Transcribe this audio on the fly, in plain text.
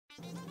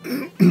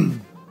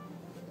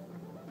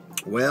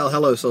Well,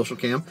 hello, Social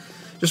Cam.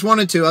 Just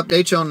wanted to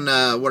update you on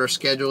what our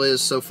schedule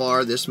is so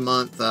far this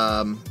month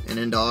and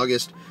into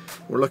August.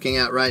 We're looking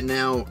at right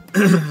now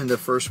the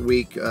first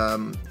week.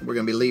 We're going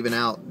to be leaving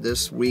out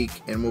this week,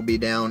 and we'll be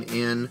down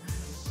in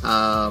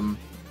the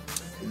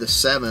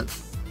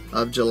 7th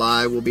of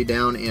July. We'll be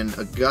down in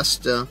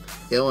Augusta,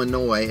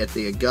 Illinois at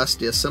the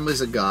Augusta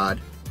Assemblies of God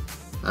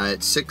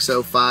at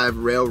 605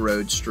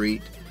 Railroad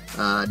Street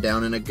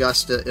down in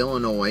Augusta,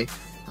 Illinois.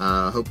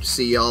 Hope to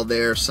see y'all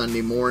there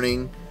Sunday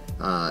morning,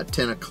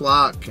 10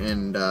 o'clock,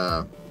 and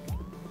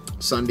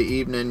Sunday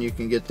evening you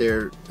can get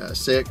there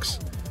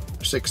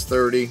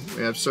 6:30.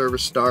 We have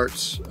service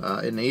starts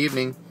in the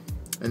evening,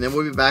 and then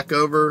we'll be back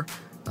over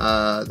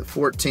the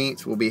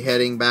 14th. We'll be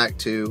heading back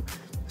to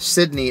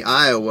Sidney,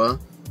 Iowa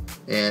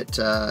at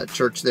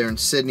church there in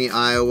Sidney,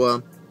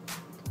 Iowa,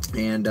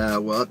 and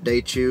we'll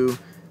update you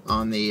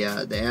on the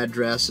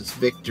address. It's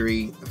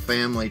Victory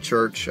Family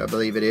Church, I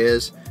believe it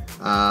is,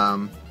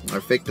 or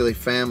Victory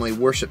Family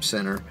Worship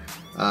Center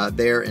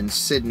there in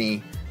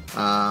Sidney,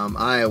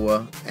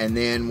 Iowa. And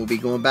then we'll be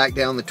going back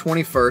down the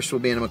 21st. We'll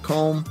be in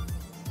Macomb,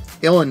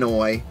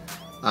 Illinois,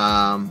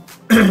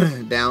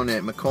 down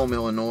at Macomb,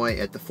 Illinois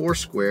at the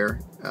Foursquare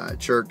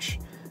Church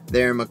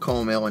there in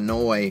Macomb,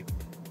 Illinois.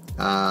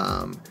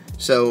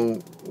 So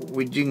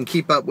you can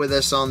keep up with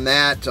us on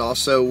that.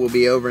 Also, we'll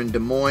be over in Des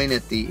Moines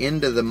at the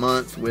end of the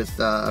month with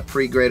a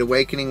pre-Great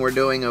Awakening we're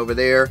doing over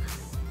there,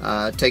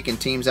 taking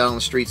teams out on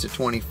the streets the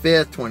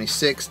 25th,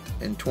 26th,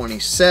 and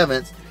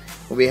 27th.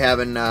 We'll be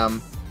having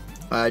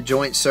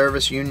joint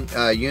service,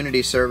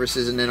 unity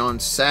services, and then on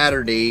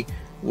Saturday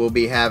we'll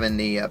be having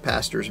the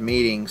pastor's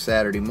meeting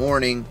Saturday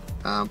morning,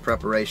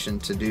 preparation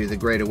to do the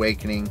Great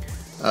Awakening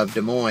of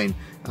Des Moines.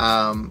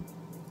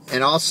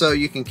 And also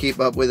you can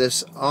keep up with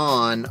us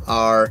on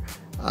our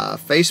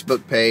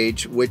Facebook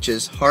page, which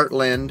is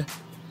Heartland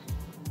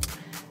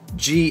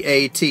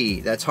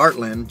GAT. That's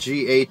Heartland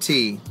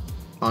GAT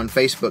on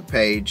Facebook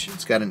page.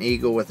 It's got an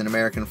eagle with an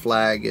American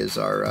flag as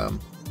our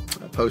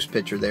post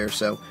picture there.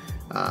 So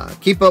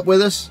keep up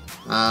with us.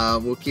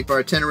 We'll keep our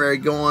itinerary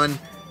going.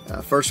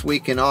 First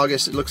week in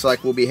August, it looks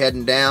like we'll be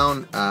heading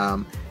down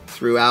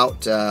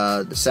throughout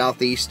the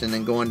southeast and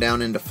then going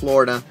down into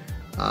Florida.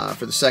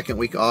 For the second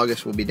week of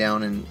August, we'll be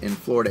down in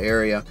Florida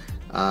area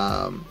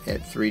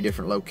at 3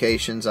 different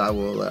locations. I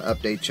will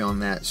update you on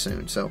that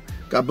soon. So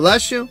God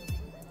bless you.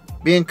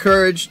 Be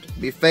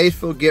encouraged. Be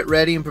faithful. Get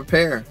ready and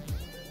prepare.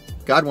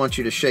 God wants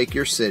you to shake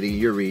your city,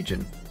 your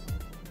region.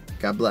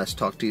 God bless.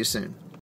 Talk to you soon.